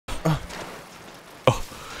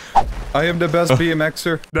I am the best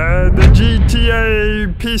BMXer. The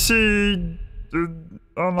GTA PC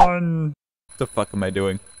online. What the fuck am I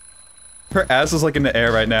doing? Her ass is like in the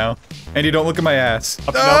air right now. And you don't look at my ass. Up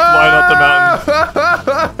and up, flying up the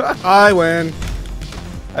mountain. I win.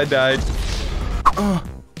 I died. Oh.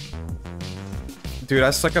 Dude,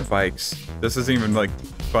 I suck at bikes. This isn't even like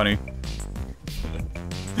funny.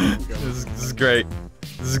 This is great.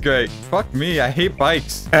 This is great. Fuck me, I hate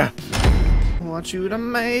bikes. I want you to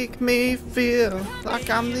make me feel like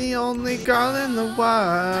I'm the only girl in the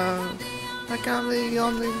world. Like I'm the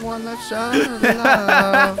only one that should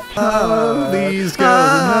love. Please,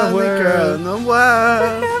 girl in the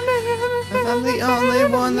world. And I'm the only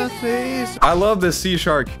one that please. I love this sea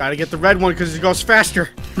shark. Gotta get the red one because it goes faster.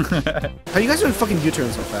 How you guys doing fucking U-turn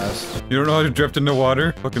so fast? You don't know how to drift in the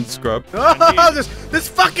water? Fucking scrub. Oh, this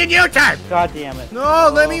fucking U-turn! God damn it. No,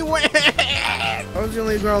 let me win! I was the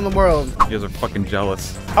only girl in the world. You guys are fucking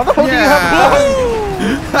jealous. How the hell do you have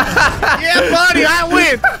Yeah, buddy, I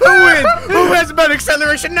win! Who wins? Who has better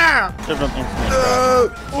acceleration now?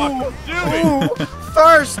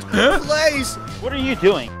 First place! What are you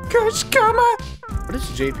doing? What does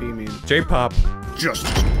JP mean? J-pop. Just.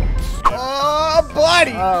 Oh,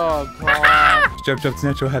 buddy! Oh, God. Jump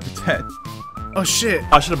natural habitat. Oh, shit.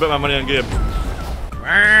 I should have bet my money on Gib.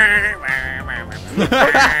 I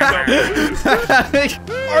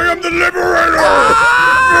am the Liberator!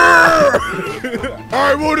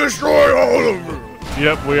 I will destroy all of you!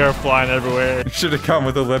 Yep, we are flying everywhere. You should have come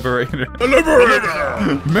with a Liberator. The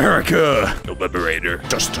Liberator! America! The Liberator.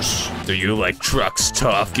 Justice. Do you like trucks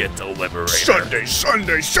tough? Get the Liberator. Sunday,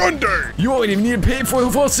 Sunday, Sunday! You won't even need to pay for the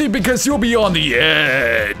full seat because you'll be on the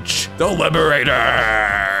edge. The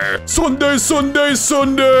Liberator. Sunday, Sunday,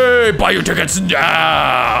 Sunday. Buy your tickets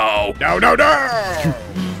now. Now, now, now!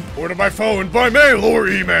 Order by phone, by mail, or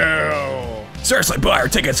email. Seriously, buy our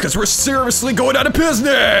tickets because we're seriously going out of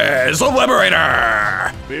business. The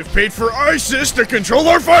Liberator. We've paid for ISIS to control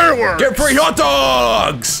our fireworks. Get free hot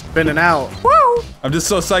dogs. Spinning out. Woo! I'm just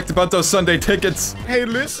so psyched about those Sunday tickets. Hey,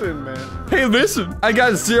 listen, man. Hey, listen. I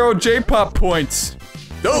got 0 J-pop points.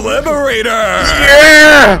 The Liberator.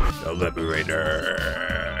 Yeah! The Liberator.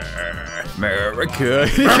 America.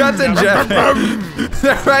 He got the jet.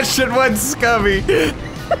 That shit went scummy.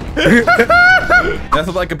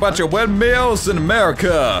 Nothing like a bunch of windmills in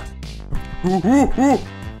America.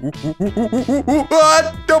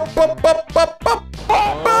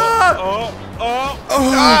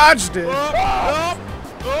 Dodged it.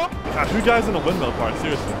 God, who dies in a windmill part?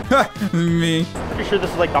 Seriously. Me. Pretty sure this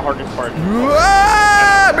is like the hardest part.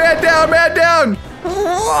 Man down, man down.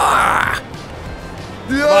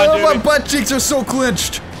 Oh, my butt cheeks are so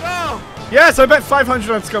clenched. No! Yes, I bet 500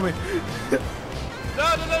 on Scummy. No,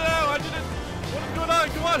 I didn't. What is going on?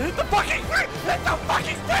 Come on, hit the fucking thing! Hit the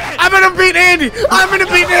fucking thing! I'm gonna beat Andy! I'm gonna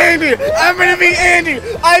beat Andy! I'm gonna beat Andy!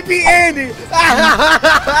 I beat Andy!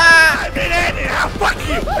 I beat Andy! Now fuck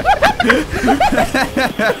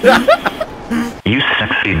you! You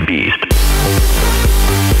sexy beast.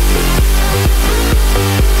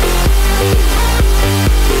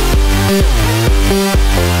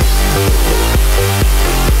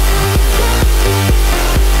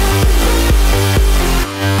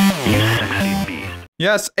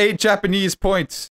 Yes, 8 Japanese points.